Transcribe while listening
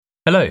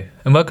Hello,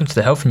 and welcome to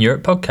the Health in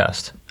Europe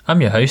podcast. I'm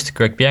your host,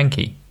 Greg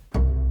Bianchi.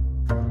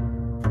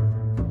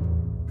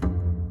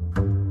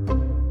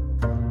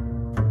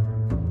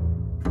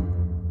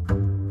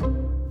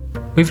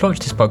 We've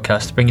launched this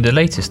podcast to bring you the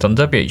latest on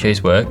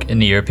WHO's work in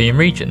the European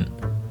region.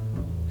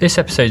 This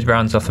episode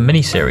rounds off a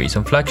mini-series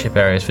on flagship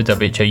areas for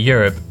WHO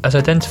Europe as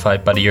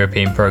identified by the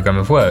European Programme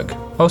of Work,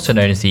 also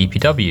known as the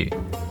EPW.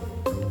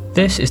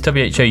 This is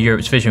WHO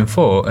Europe's Vision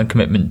for and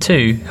commitment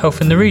to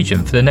health in the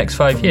region for the next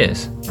 5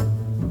 years.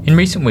 In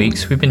recent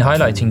weeks, we've been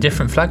highlighting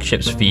different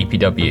flagships for the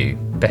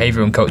EPW: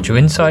 behavioural and cultural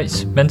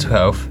insights, mental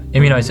health,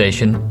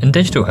 immunisation and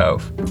digital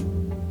health.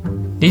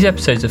 These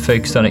episodes are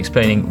focused on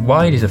explaining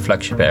why these are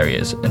flagship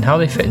areas and how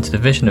they fit into the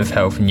vision of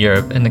health in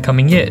Europe in the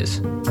coming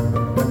years.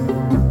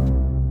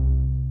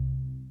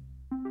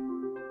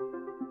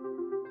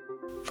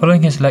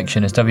 Following his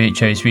election as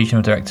WHO's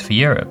Regional Director for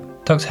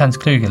Europe, Dr. Hans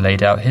Kluge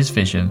laid out his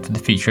vision for the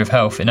future of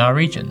health in our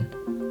region.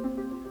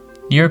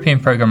 The European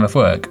Programme of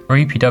Work, or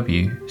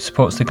EPW,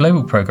 supports the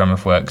global programme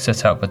of work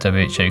set out by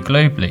WHO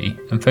globally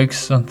and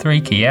focuses on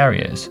three key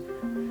areas.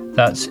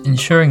 That's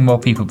ensuring more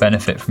people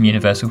benefit from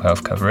universal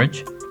health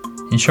coverage,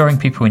 ensuring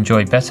people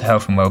enjoy better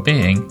health and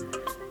well-being,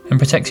 and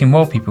protecting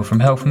more people from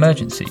health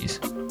emergencies.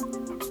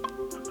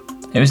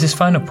 It was this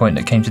final point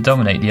that came to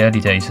dominate the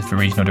early days of the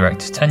Regional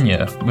Director's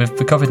tenure, with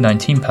the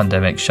COVID-19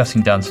 pandemic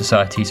shutting down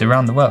societies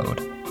around the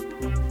world.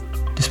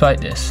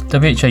 Despite this,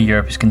 WHO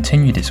Europe has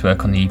continued its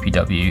work on the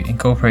EPW,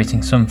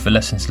 incorporating some of the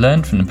lessons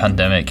learned from the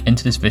pandemic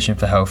into this vision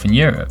for health in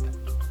Europe.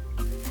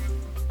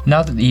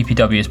 Now that the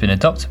EPW has been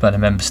adopted by the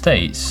member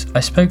states, I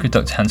spoke with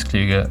Dr. Hans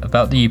Kluge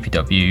about the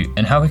EPW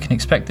and how we can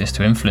expect this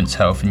to influence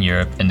health in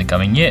Europe in the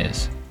coming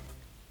years.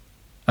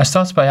 I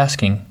started by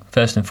asking,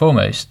 first and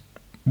foremost,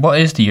 what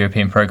is the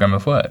European Programme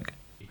of Work?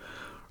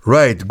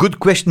 Right, good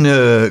question,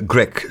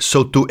 Greg.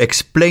 So to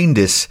explain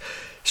this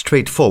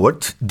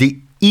straightforward, the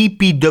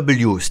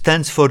EPW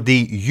stands for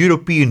the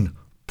European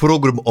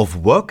Programme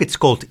of Work. It's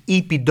called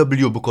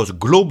EPW because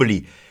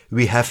globally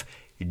we have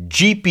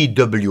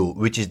GPW,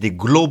 which is the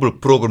Global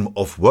Programme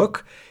of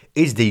Work.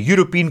 It's the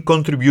European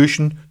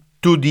contribution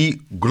to the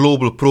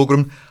global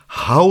programme,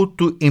 how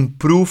to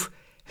improve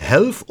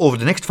health over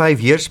the next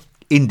 5 years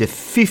in the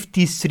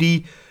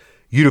 53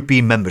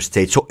 European member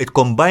states. So it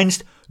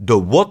combines the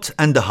what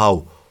and the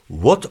how.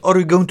 What are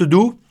we going to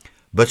do?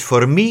 But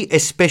for me,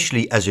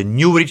 especially as a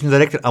new regional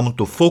director, I want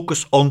to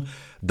focus on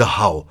the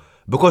how.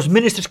 Because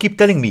ministers keep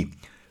telling me,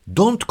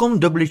 don't come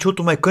WHO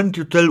to my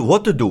country to tell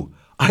what to do.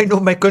 I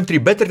know my country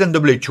better than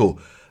WHO.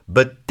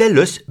 But tell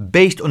us,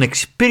 based on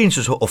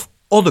experiences of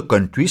other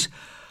countries,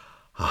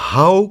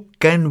 how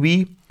can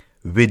we,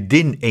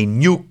 within a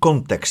new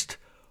context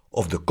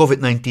of the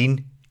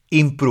COVID-19,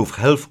 improve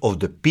health of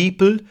the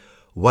people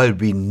while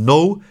we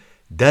know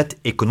that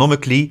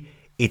economically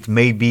it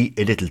may be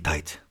a little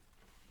tight.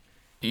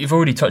 You've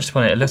already touched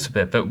upon it a little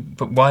bit,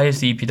 but why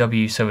is the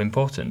EPW so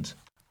important?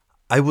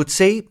 I would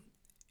say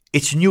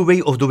it's a new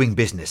way of doing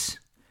business.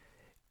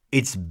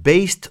 It's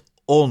based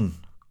on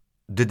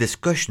the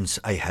discussions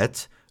I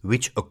had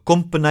which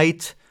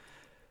accompanied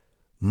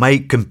my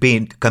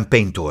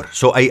campaign tour.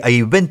 So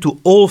I went to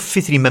all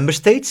 53 member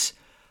states.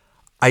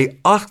 I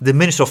asked the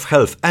Minister of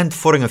Health and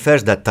Foreign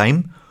Affairs that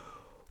time,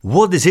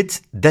 what is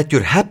it that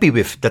you're happy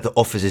with that the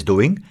office is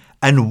doing?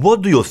 And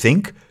what do you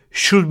think?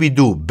 Should we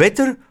do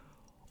better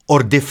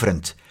or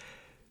different?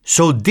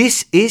 So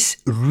this is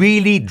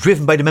really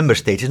driven by the member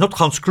states. It's not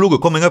Hans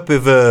Kluge coming up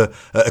with a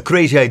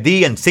crazy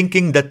idea and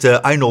thinking that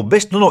I know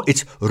best. No,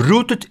 it's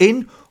rooted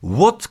in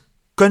what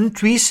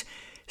countries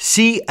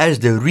see as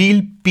the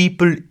real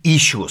people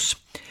issues.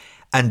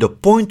 And the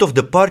point of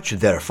departure,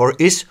 therefore,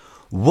 is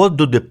what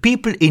do the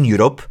people in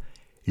Europe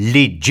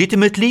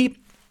legitimately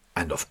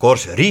and of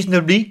course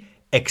reasonably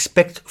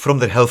expect from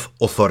their health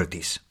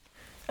authorities.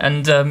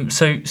 And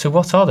so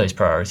what are those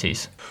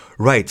priorities?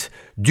 Right.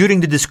 During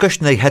the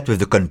discussion I had with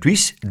the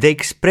countries, they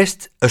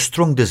expressed a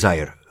strong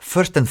desire,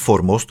 first and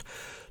foremost,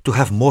 to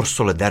have more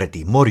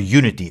solidarity, more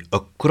unity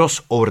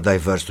across our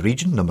diverse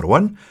region, number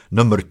one.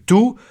 Number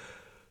two,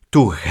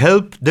 to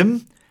help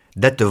them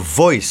that the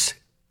voice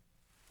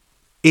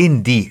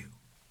in the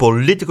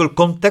political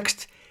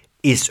context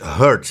is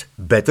heard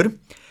better.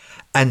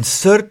 And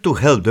third, to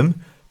help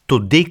them to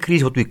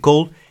decrease what we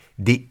call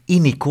the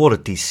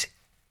inequalities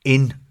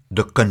in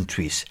the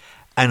countries.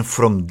 And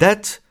from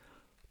that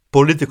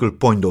political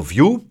point of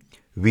view,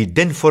 we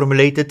then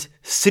formulated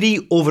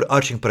three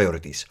overarching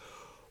priorities.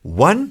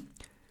 One,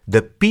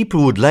 the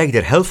people would like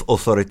their health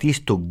authorities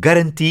to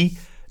guarantee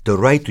the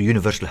right to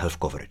universal health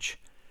coverage.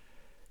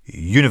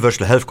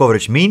 Universal health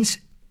coverage means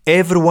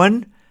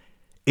everyone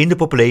in the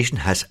population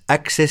has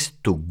access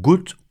to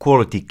good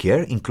quality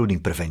care, including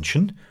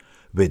prevention,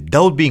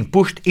 without being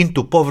pushed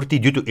into poverty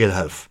due to ill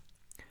health.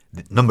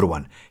 Number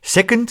one.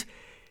 Second,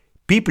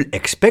 people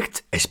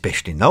expect,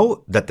 especially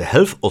now, that the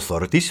health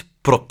authorities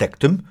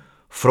protect them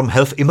from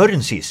health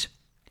emergencies.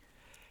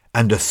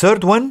 And the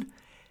third one,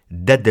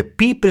 that the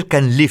people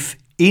can live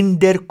in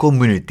their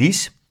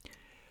communities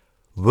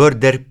where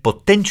their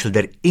potential,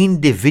 their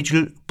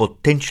individual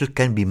potential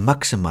can be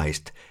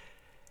maximized.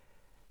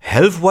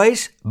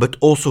 health-wise, but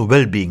also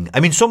well-being. I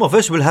mean, some of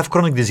us will have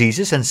chronic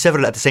diseases and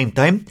several at the same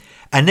time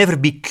and never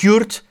be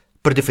cured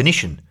per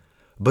definition.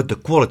 But the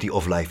quality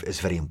of life is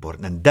very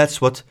important, and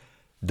that's what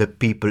the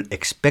people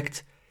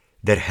expect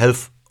their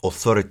health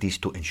authorities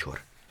to ensure.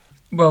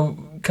 Well,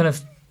 kind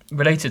of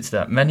related to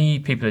that, many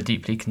people are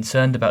deeply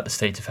concerned about the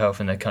state of health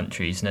in their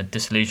countries and are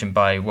disillusioned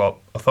by what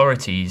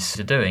authorities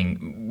are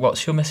doing.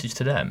 What's your message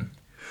to them?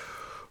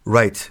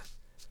 Right.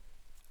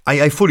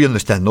 I fully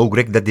understand,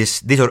 Greg, that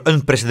these are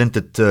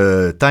unprecedented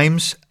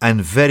times and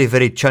very,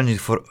 very challenging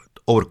for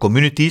our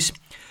communities.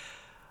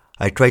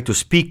 I try to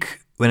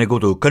speak when I go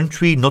to a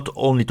country, not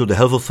only to the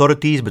health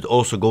authorities, but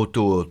also go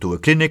to a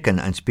clinic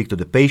and speak to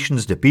the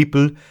patients, the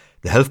people,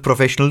 the health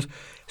professionals.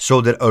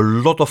 So there are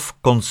a lot of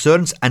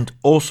concerns and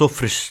also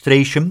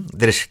frustration.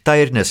 There is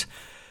tiredness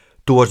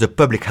towards the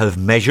public health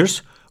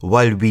measures,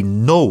 while we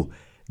know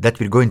that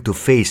we're going to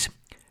face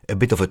a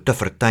bit of a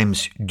tougher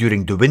times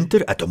during the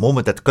winter, at the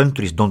moment that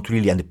countries don't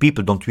really, and the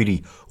people don't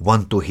really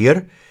want to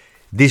hear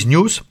this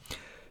news.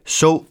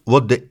 So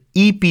what the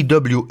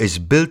EPW is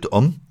built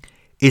on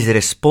is a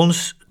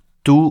response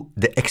to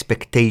the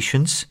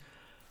expectations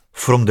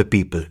from the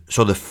people.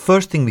 So the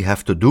first thing we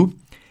have to do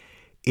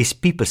is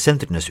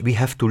people-centeredness. We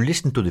have to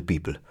listen to the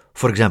people.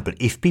 For example,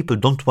 if people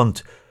don't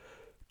want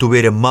to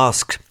wear a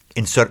mask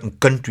in certain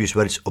countries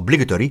where it's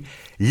obligatory,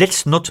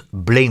 let's not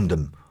blame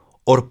them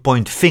or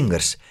point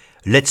fingers.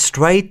 Let's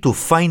try to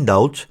find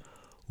out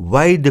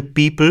why the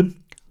people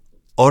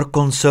are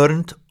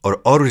concerned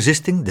or are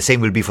resisting. The same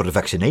will be for the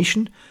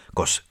vaccination,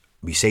 because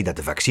we say that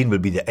the vaccine will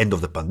be the end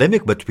of the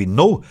pandemic, but we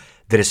know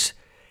there is,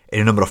 in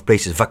a number of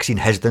places, vaccine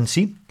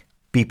hesitancy.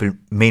 People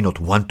may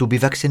not want to be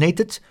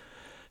vaccinated.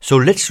 So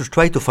let's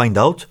try to find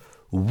out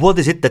what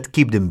is it that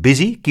keep them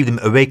busy, keep them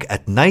awake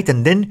at night,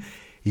 and then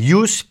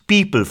use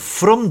people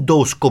from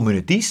those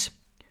communities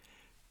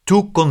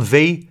to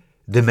convey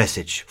the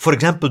message. For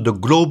example, the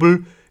Global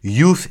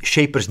Youth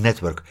Shapers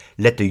Network.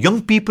 Let the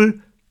young people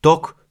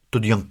talk to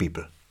the young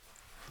people.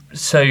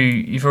 So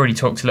you've already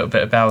talked a little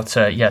bit about,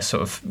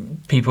 sort of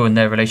people and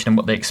their relation and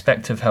what they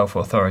expect of health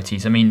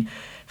authorities. I mean,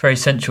 very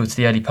central to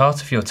the early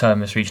part of your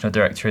term as regional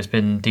director has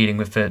been dealing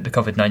with the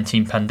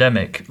COVID-19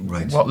 pandemic.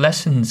 Right. What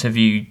lessons have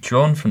you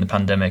drawn from the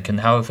pandemic and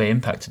how have they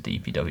impacted the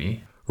EPW?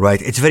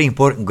 Right. It's very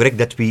important, Greg,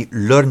 that we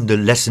learn the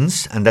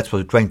lessons, and that's what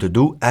we're trying to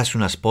do as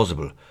soon as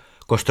possible.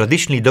 Because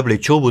traditionally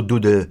WHO would do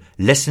the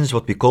lessons,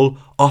 what we call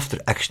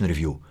after-action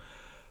review.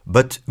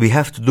 But we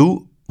have to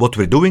do what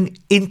we're doing,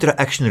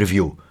 intra-action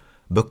review,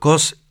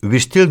 because we're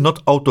still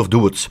not out of the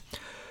woods.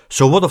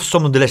 So what are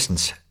some of the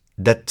lessons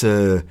that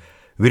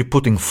we're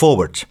putting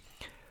forward?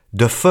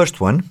 The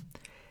first one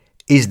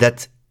is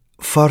that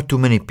far too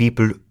many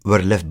people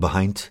were left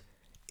behind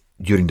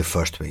during the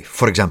first wave.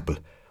 For example,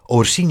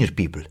 our senior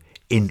people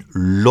in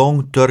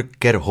long-term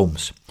care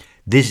homes.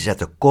 This is at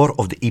the core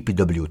of the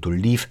EPW, to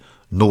leave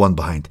no one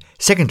behind.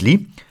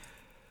 Secondly,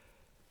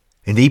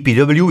 in the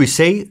EPW we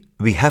say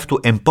we have to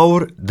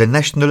empower the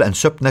national and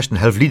subnational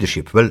health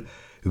leadership. Well,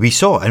 we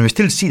saw and we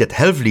still see that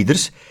health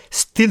leaders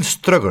still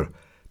struggle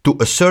to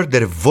assert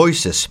their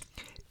voices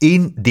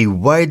in the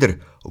wider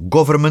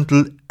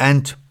governmental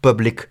and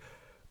public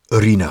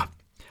arena.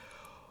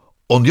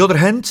 On the other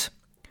hand,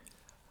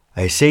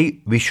 I say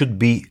we should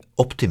be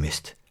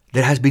optimist.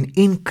 There has been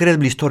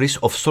incredible stories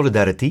of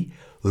solidarity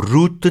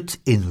rooted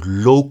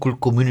in local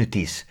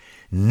communities.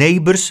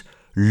 Neighbors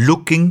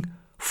looking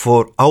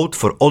out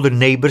for other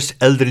neighbors,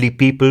 elderly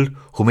people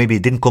who maybe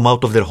didn't come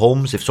out of their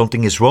homes if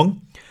something is wrong.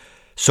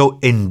 So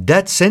in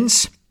that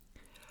sense,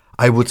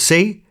 I would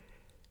say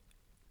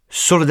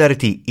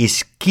solidarity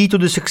is key to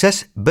the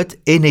success, but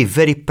in a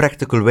very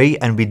practical way.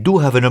 And we do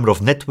have a number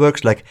of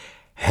networks like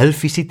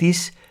Healthy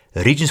Cities,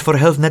 Regions for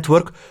Health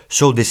Network.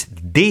 So these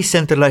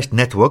decentralized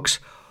networks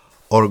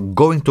are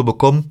going to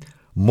become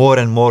more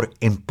and more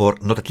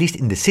important, not at least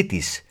in the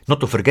cities. Not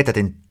to forget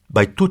that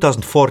by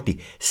 2040,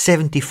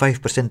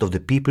 75% of the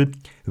people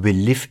will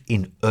live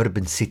in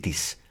urban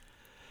cities.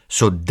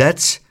 So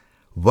that's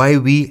why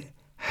we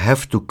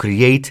have to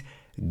create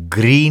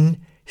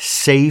green,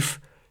 safe,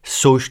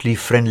 socially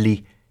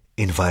friendly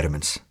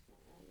environments.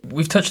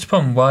 We've touched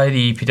upon why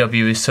the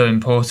EPW is so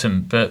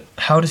important, but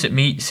how does it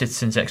meet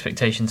citizens'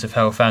 expectations of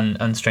health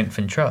and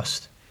strengthen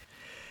trust?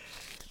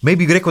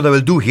 Maybe, Greg, what I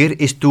will do here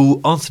is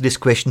to answer this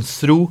question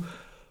through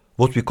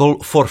what we call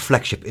 4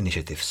 flagship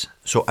initiatives.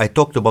 So I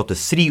talked about the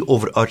 3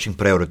 overarching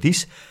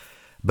priorities,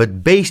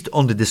 but based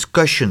on the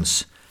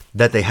discussions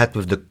that I had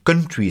with the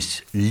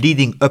countries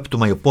leading up to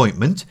my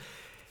appointment,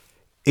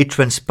 it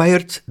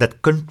transpired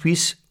that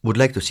countries would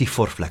like to see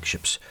 4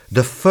 flagships.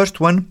 The first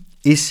one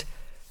is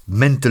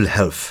mental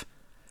health,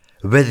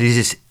 whether this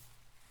is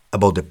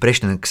about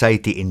depression and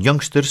anxiety in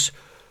youngsters,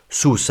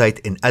 suicide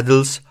in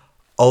adults,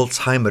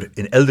 Alzheimer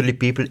in elderly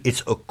people.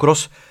 It's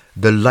across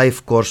the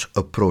life course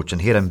approach.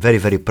 And here I'm very,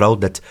 very proud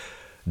that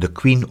the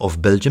Queen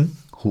of Belgium,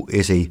 who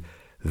is a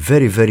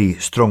very, very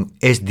strong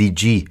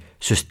SDG,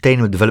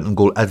 Sustainable Development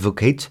Goal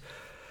advocate,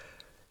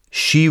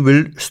 she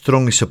will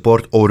strongly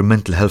support our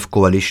mental health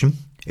coalition.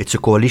 It's a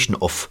coalition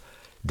of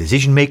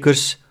decision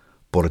makers,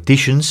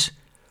 politicians,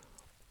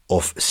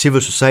 of civil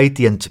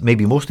society, and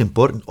maybe most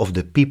important, of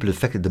the people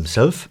affected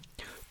themselves,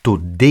 to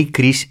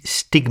decrease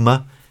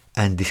stigma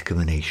and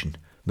discrimination,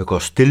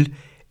 because still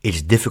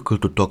it's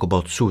difficult to talk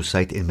about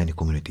suicide in many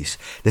communities.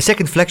 The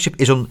second flagship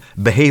is on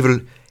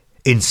behavioral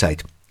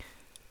insight.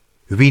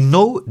 We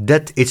know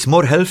that it's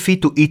more healthy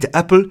to eat an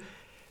apple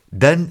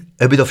than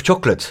a bit of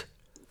chocolate,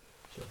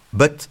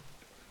 but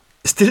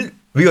still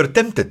we are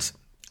tempted.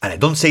 And I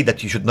don't say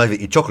that you should never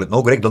eat chocolate.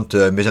 No, Greg, don't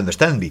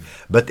misunderstand me.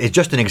 But it's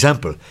just an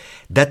example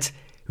that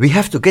we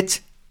have to get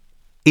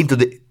into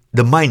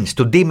the minds,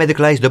 to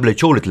demedicalize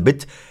WHO a little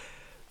bit.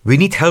 We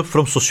need help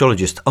from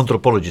sociologists,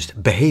 anthropologists,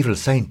 behavioral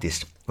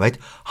scientists, right?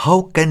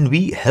 How can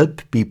we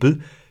help people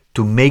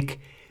to make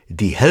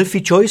the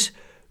healthy choice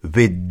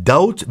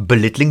without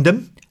belittling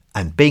them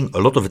and paying a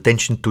lot of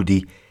attention to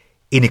the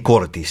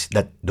inequalities,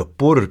 that the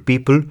poorer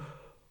people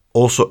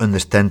also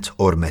understand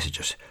our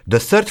messages? The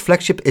third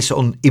flagship is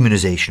on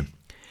immunization.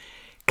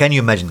 Can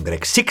you imagine,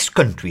 Greg? 6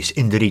 countries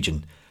in the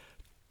region,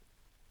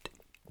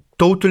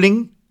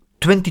 totaling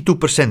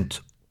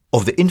 22%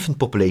 of the infant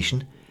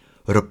population,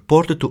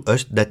 reported to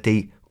us that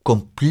they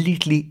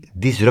completely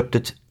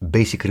disrupted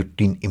basic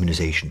routine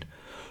immunization.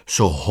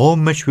 So how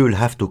much we will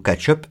have to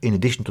catch up in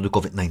addition to the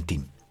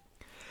COVID-19?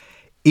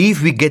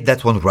 If we get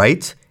that one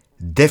right,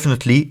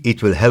 definitely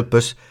it will help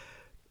us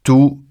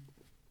to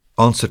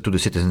answer to the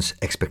citizens'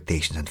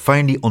 expectations. And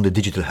finally, on the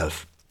digital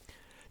health.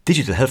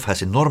 Digital health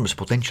has enormous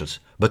potentials,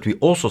 but we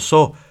also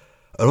saw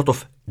a lot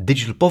of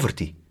digital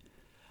poverty.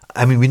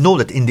 I mean, we know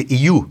that in the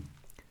EU,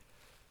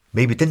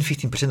 maybe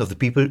 10-15% of the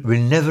people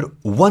will never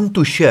want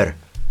to share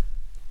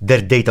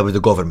their data with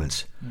the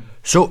governments.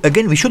 So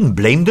again, we shouldn't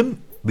blame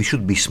them. We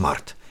should be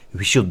smart.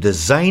 We should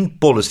design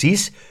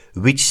policies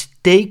which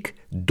take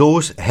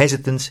those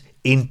hesitants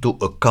into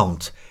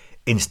account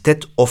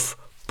instead of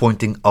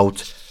pointing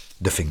out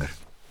the finger.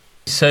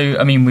 So,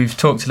 I mean, we've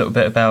talked a little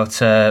bit about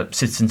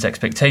citizens'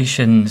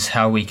 expectations,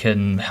 how we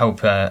can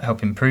help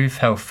improve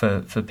health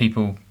for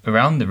people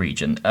around the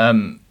region.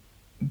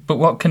 But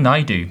what can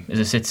I do as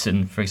a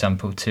citizen, for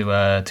example,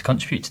 to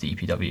contribute to the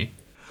EPW?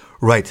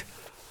 Right.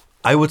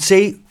 I would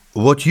say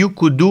what you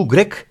could do,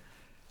 Greg,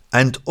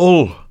 and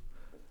all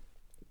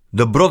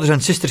the brothers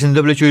and sisters in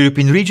the WHO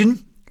European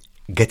region,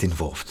 get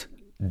involved.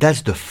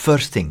 That's the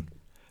first thing.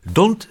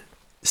 Don't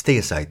stay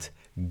aside.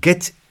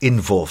 Get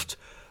involved,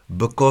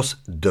 because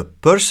the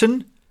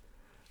person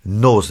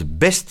knows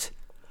best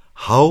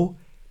how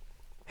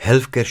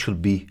healthcare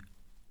should be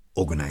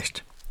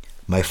organized.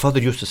 My father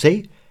used to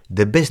say,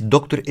 the best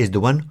doctor is the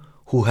one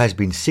who has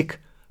been sick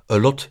a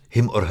lot,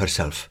 him or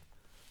herself.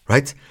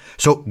 Right?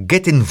 So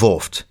get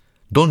involved.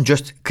 Don't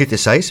just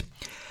criticize.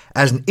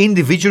 As an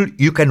individual,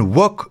 you can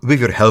work with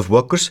your health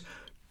workers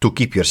to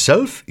keep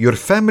yourself, your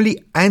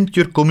family, and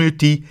your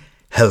community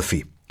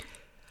healthy.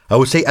 I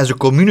would say as a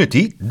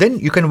community, then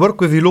you can work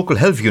with your local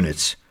health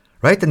units,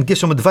 right? And give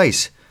some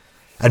advice.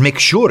 And make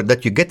sure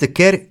that you get the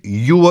care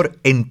you are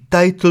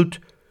entitled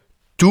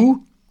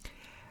to,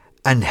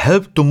 and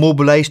help to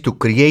mobilize to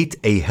create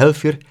a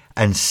healthier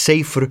and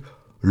safer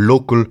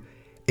local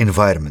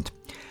environment.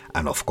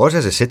 And of course,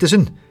 as a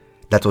citizen,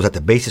 that was at the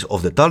basis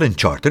of the Tallinn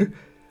Charter,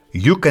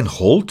 you can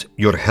hold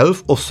your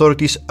health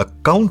authorities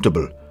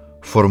accountable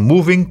for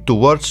moving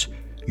towards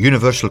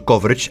universal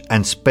coverage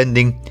and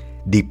spending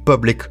the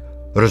public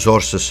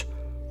resources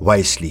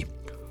wisely.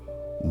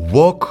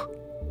 Walk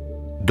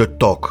the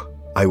talk,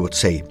 I would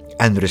say,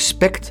 and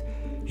respect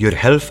your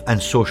health and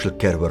social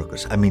care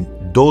workers. I mean,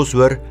 those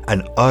were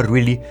and are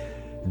really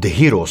the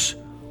heroes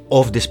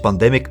of this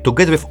pandemic,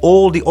 together with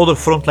all the other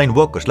frontline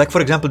workers, like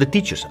for example the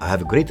teachers. I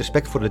have a great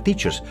respect for the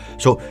teachers.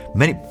 So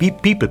many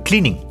people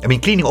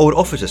cleaning our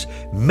offices.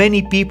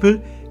 Many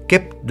people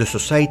kept the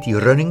society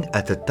running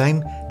at a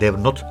time they have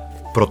not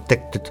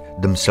protected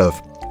themselves.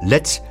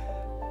 Let's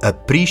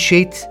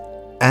appreciate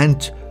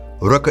and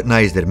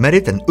recognize their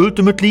merit, and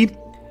ultimately,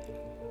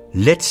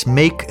 let's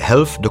make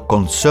health the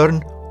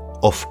concern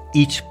of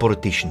each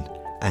politician.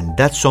 And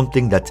that's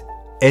something that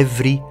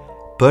every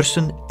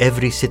person,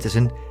 every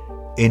citizen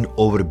in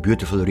our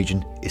beautiful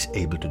region is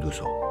able to do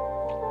so.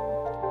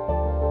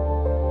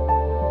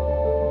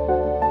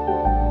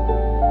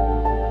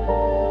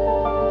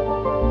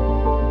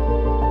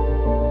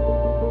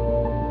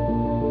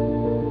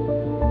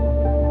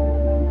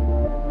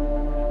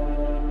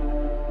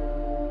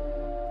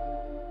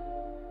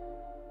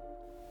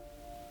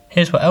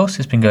 Here's what else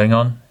has been going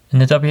on in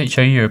the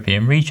WHO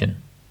European region.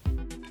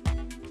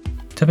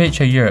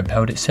 WHO Europe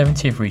held its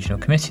 70th Regional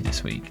Committee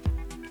this week.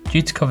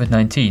 Due to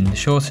COVID-19, the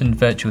shortened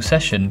virtual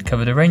session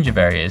covered a range of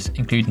areas,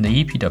 including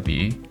the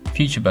EPW,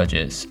 future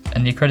budgets,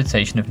 and the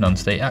accreditation of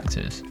non-state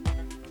actors.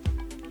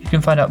 You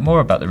can find out more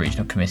about the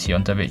Regional Committee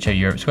on WHO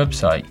Europe's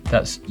website,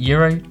 that's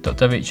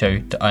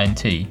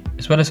euro.who.int,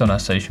 as well as on our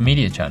social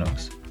media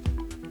channels.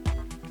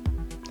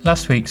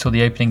 Last week saw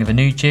the opening of a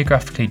new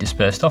Geographically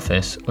Dispersed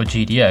Office, or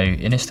GDO,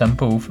 in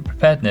Istanbul for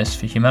preparedness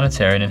for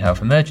humanitarian and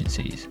health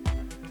emergencies.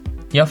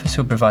 The office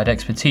will provide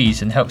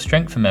expertise and help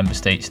strengthen member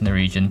states in the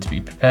region to be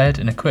prepared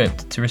and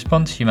equipped to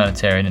respond to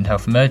humanitarian and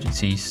health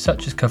emergencies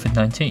such as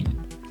COVID-19.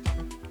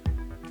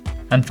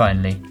 And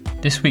finally,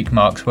 this week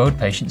marks World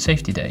Patient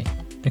Safety Day.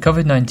 The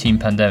COVID-19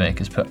 pandemic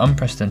has put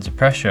unprecedented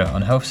pressure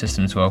on health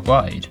systems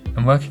worldwide,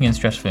 and working in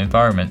stressful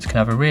environments can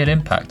have a real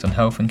impact on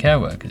health and care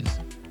workers.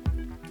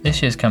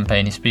 This year's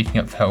campaign is speaking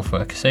up for health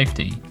worker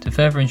safety to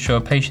further ensure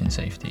patient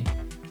safety.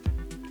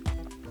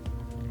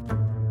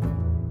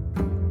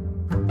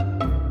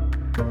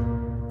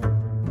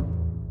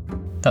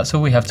 That's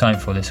all we have time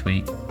for this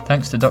week.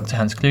 Thanks to Dr.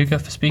 Hans Kluge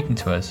for speaking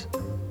to us.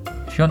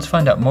 If you want to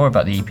find out more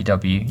about the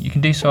EPW, you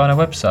can do so on our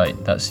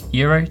website, that's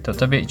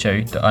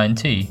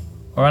euro.who.int,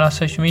 or on our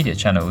social media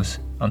channels.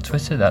 On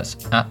Twitter, that's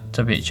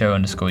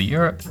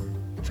 @WHO_Europe,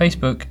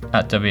 Facebook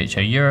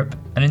 @WHO Europe,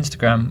 and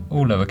Instagram,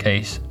 all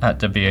lowercase,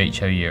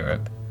 @WHO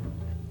Europe.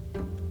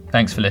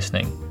 Thanks for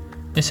listening.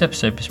 This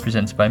episode was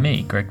presented by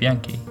me, Greg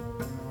Bianchi.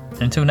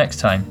 And until next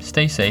time,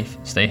 stay safe,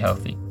 stay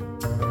healthy.